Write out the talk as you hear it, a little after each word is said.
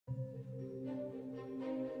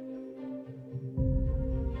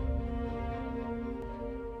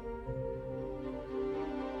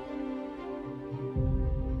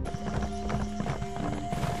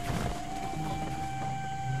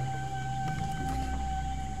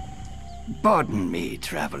Pardon me,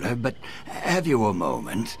 traveler, but have you a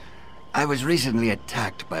moment? I was recently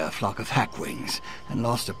attacked by a flock of hackwings and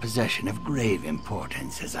lost a possession of grave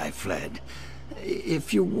importance as I fled.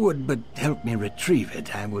 If you would but help me retrieve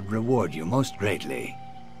it, I would reward you most greatly.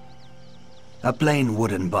 A plain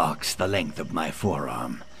wooden box the length of my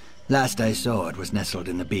forearm. Last I saw, it was nestled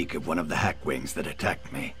in the beak of one of the hackwings that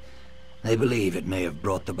attacked me. I believe it may have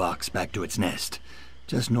brought the box back to its nest,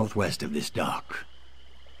 just northwest of this dock.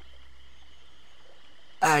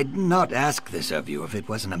 I'd not ask this of you if it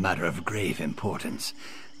wasn't a matter of grave importance.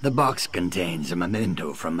 The box contains a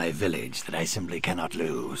memento from my village that I simply cannot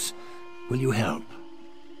lose. Will you help?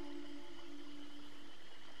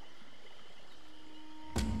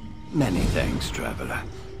 Many thanks, traveler.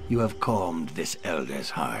 You have calmed this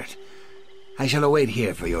elder's heart. I shall await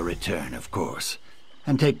here for your return, of course.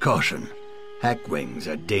 And take caution. Hackwings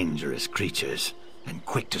are dangerous creatures, and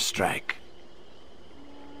quick to strike.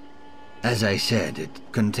 As I said, it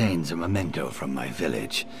contains a memento from my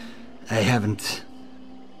village. I haven't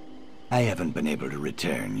been able to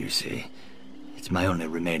return, you see. It's my only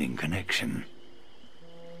remaining connection.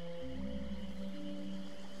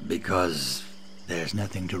 Because there's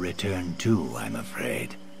nothing to return to, I'm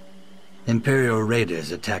afraid. Imperial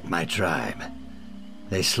raiders attacked my tribe.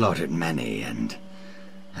 They slaughtered many and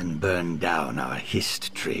burned down our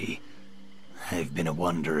hist tree. I've been a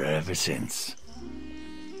wanderer ever since.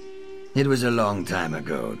 It was a long time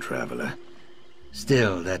ago, traveler.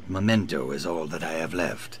 Still, that memento is all that I have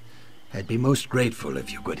left. I'd be most grateful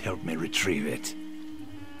if you could help me retrieve it.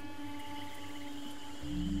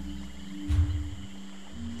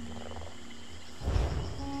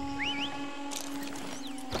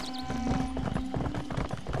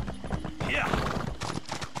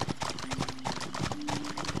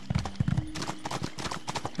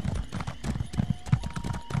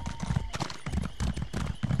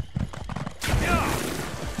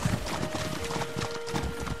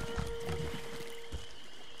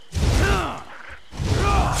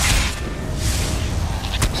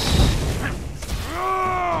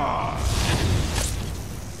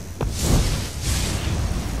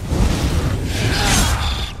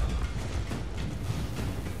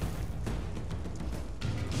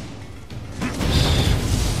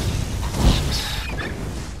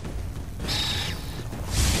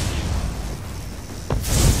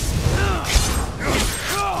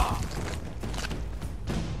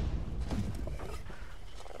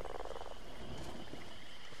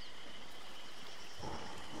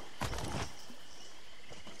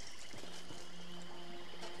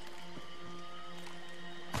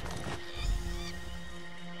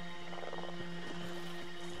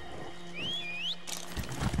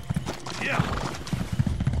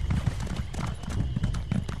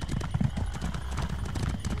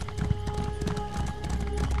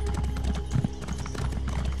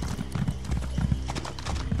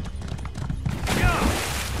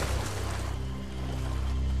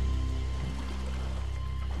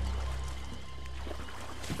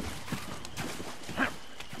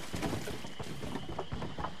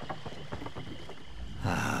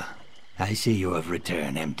 I see you have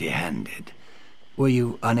returned empty-handed. Were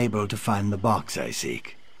you unable to find the box I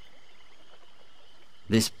seek?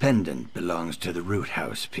 This pendant belongs to the Root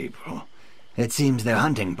House people. It seems their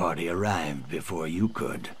hunting party arrived before you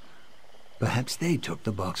could. Perhaps they took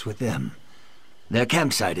the box with them. Their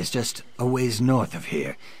campsite is just a ways north of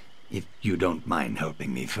here, if you don't mind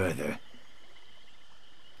helping me further.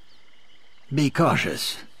 Be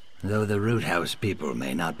cautious. Though the Root House people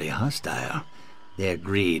may not be hostile, their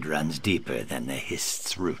greed runs deeper than the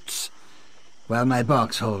Hist's roots. While my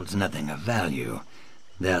box holds nothing of value,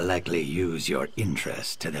 they'll likely use your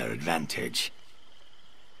interest to their advantage.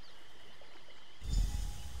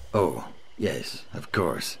 Oh, yes, of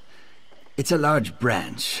course. It's a large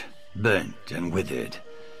branch, burnt and withered.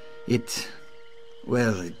 It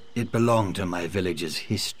belonged to my village's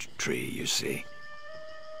hist tree, you see.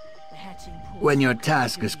 When your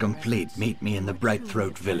task is complete, meet me in the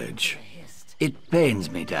Brightthroat village. It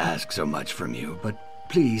pains me to ask so much from you, but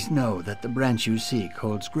please know that the branch you seek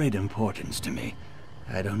holds great importance to me.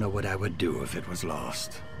 I don't know what I would do if it was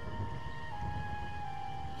lost.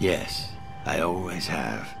 Yes, I always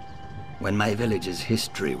have. When my village's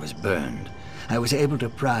history was burned, I was able to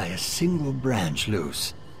pry a single branch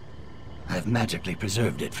loose. I've magically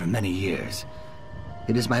preserved it for many years.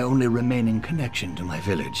 It is my only remaining connection to my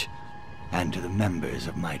village, and to the members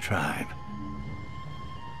of my tribe.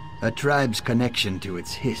 A tribe's connection to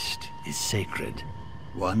its hist is sacred.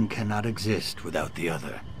 One cannot exist without the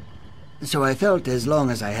other. So I felt as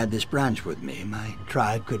long as I had this branch with me, my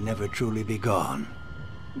tribe could never truly be gone.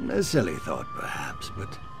 A silly thought, perhaps,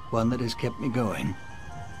 but one that has kept me going.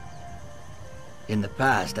 In the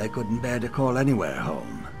past, I couldn't bear to call anywhere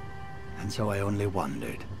home, and so I only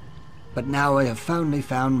wandered. But now I have finally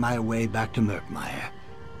found my way back to Murkmire.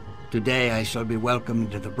 Today I shall be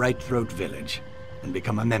welcomed to the Brightthroat village, and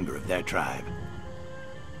become a member of their tribe.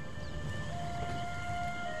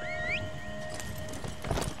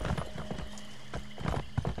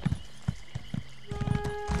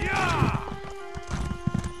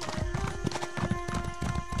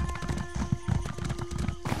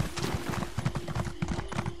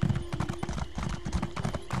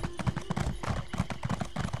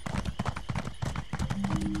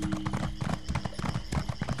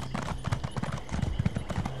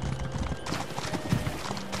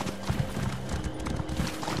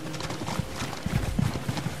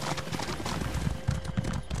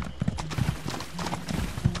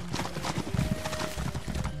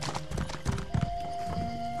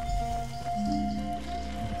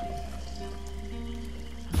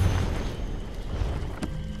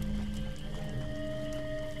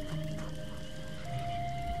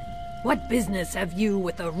 What business have you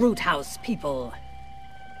with the Root House people?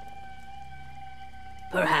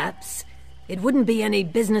 Perhaps. It wouldn't be any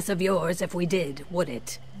business of yours if we did, would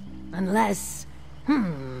it? Unless...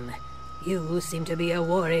 You seem to be a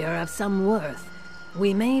warrior of some worth.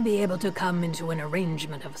 We may be able to come into an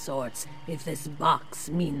arrangement of sorts, if this box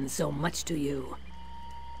means so much to you.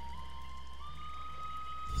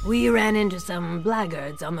 We ran into some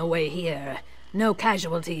blackguards on the way here. No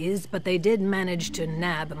casualties, but they did manage to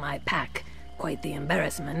nab my pack. Quite the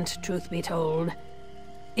embarrassment, truth be told.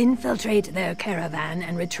 Infiltrate their caravan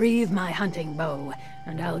and retrieve my hunting bow,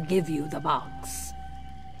 and I'll give you the box.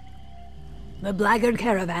 The blackguard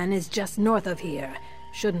caravan is just north of here.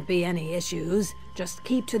 Shouldn't be any issues. Just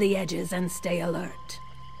keep to the edges and stay alert.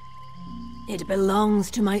 It belongs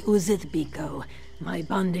to my Uzith Biko, my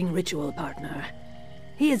bonding ritual partner.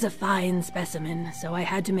 He is a fine specimen, so I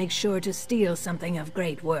had to make sure to steal something of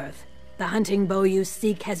great worth. The hunting bow you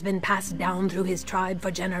seek has been passed down through his tribe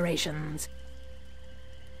for generations.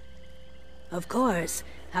 Of course,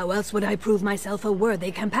 how else would I prove myself a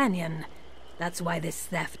worthy companion? That's why this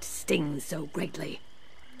theft stings so greatly.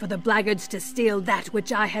 For the blackguards to steal that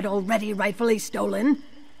which I had already rightfully stolen?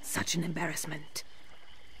 Such an embarrassment.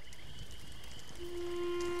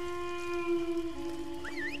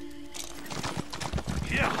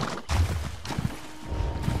 Yeah.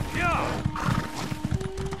 Yeah.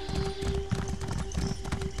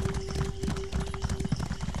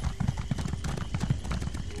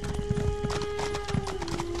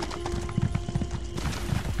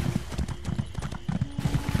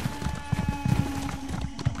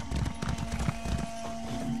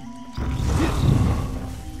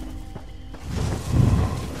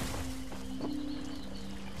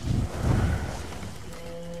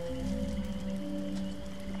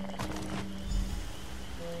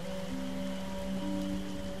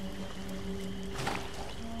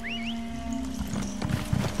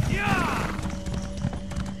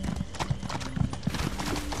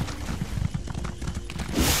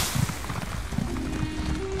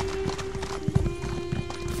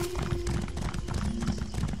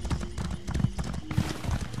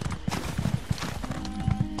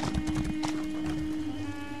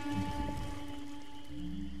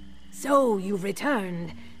 So, you've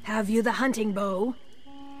returned. Have you the hunting bow?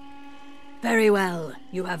 Very well.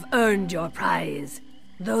 You have earned your prize.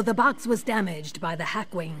 Though the box was damaged by the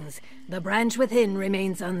hackwings, the branch within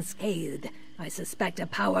remains unscathed. I suspect a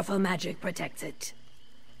powerful magic protects it.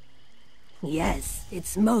 Yes,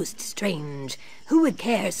 it's most strange. Who would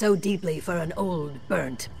care so deeply for an old,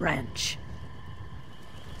 burnt branch?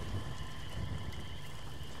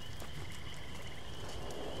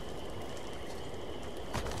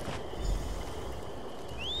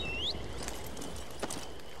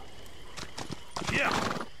 Yeah.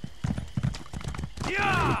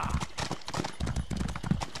 Yeah.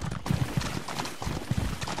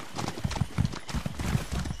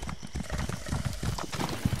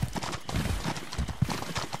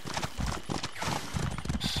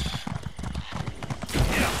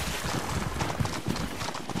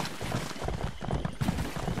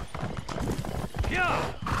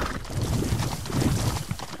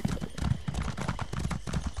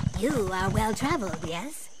 You are well-traveled,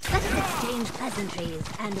 yes? Let us exchange pleasantries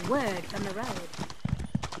and word from the road.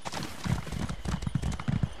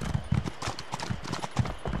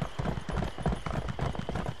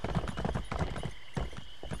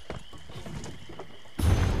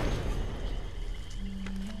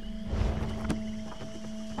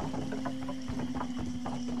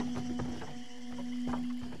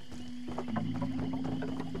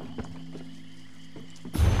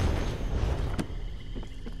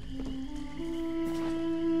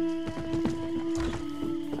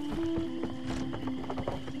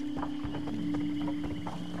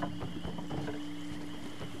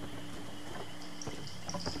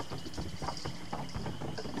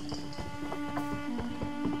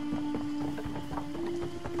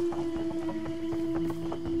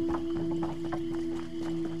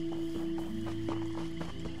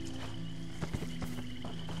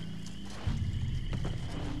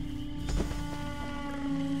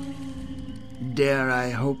 dare I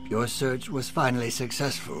hope your search was finally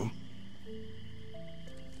successful.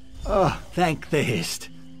 Oh, thank the Hist.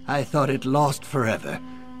 I thought it lost forever.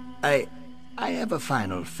 I have a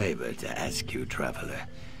final favor to ask you, traveler.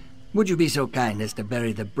 Would you be so kind as to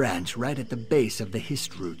bury the branch right at the base of the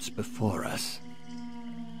Hist roots before us?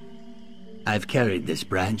 I've carried this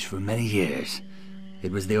branch for many years.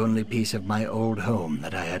 It was the only piece of my old home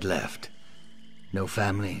that I had left. No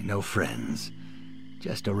family, no friends.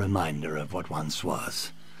 Just a reminder of what once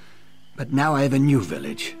was. But now I have a new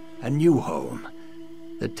village, a new home.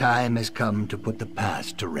 The time has come to put the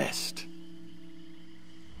past to rest.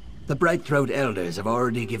 The Brightthroat elders have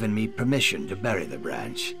already given me permission to bury the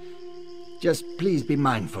branch. Just please be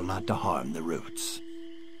mindful not to harm the roots.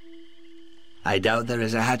 I doubt there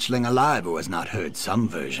is a hatchling alive who has not heard some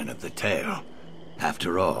version of the tale.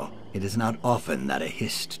 After all, it is not often that a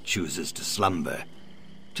Hist chooses to slumber.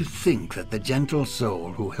 To think that the gentle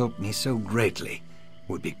soul who helped me so greatly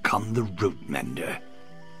would become the root mender.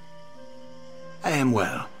 I am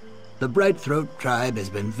well. The Brightthroat tribe has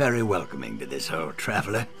been very welcoming to this old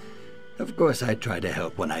traveler. Of course, I try to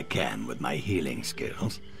help when I can with my healing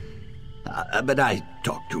skills. But I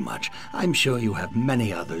talk too much. I'm sure you have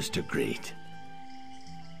many others to greet.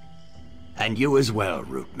 And you as well,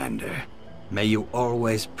 root mender. May you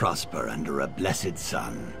always prosper under a blessed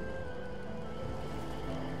sun.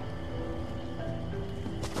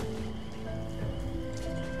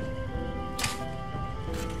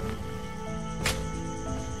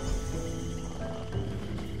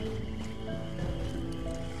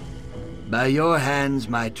 By your hands,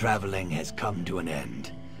 my traveling has come to an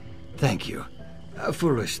end. Thank you. A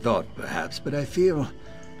foolish thought, perhaps, but I feel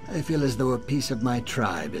as though a piece of my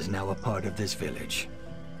tribe is now a part of this village.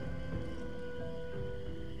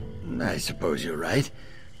 I suppose you're right.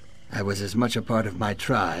 I was as much a part of my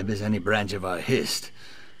tribe as any branch of our Hist.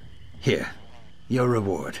 Here, your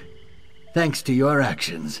reward. Thanks to your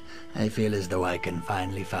actions, I feel as though I can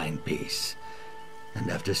finally find peace. And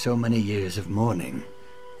after so many years of mourning,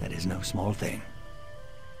 that is no small thing.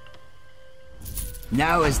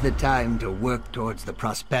 Now is the time to work towards the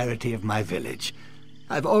prosperity of my village.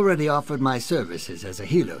 I've already offered my services as a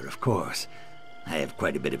healer, of course. I have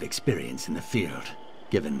quite a bit of experience in the field,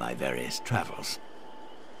 given my various travels.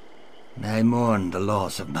 I mourned the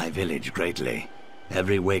loss of my village greatly.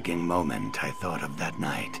 Every waking moment I thought of that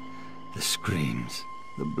night. The screams,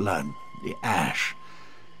 the blood, the ash.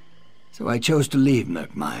 So I chose to leave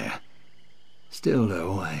Murkmire. Still,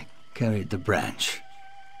 though, I carried the branch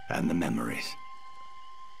and the memories.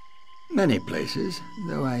 Many places,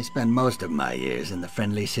 though I spent most of my years in the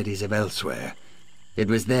friendly cities of elsewhere. It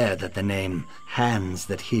was there that the name Hands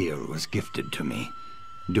That Heal was gifted to me,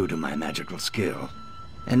 due to my magical skill.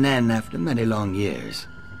 And then, after many long years,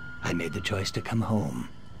 I made the choice to come home.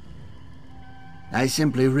 I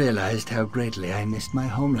simply realized how greatly I missed my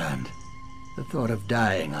homeland. The thought of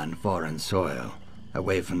dying on foreign soil,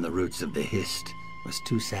 away from the roots of the Hist, was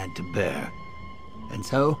too sad to bear. And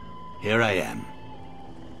so, here I am,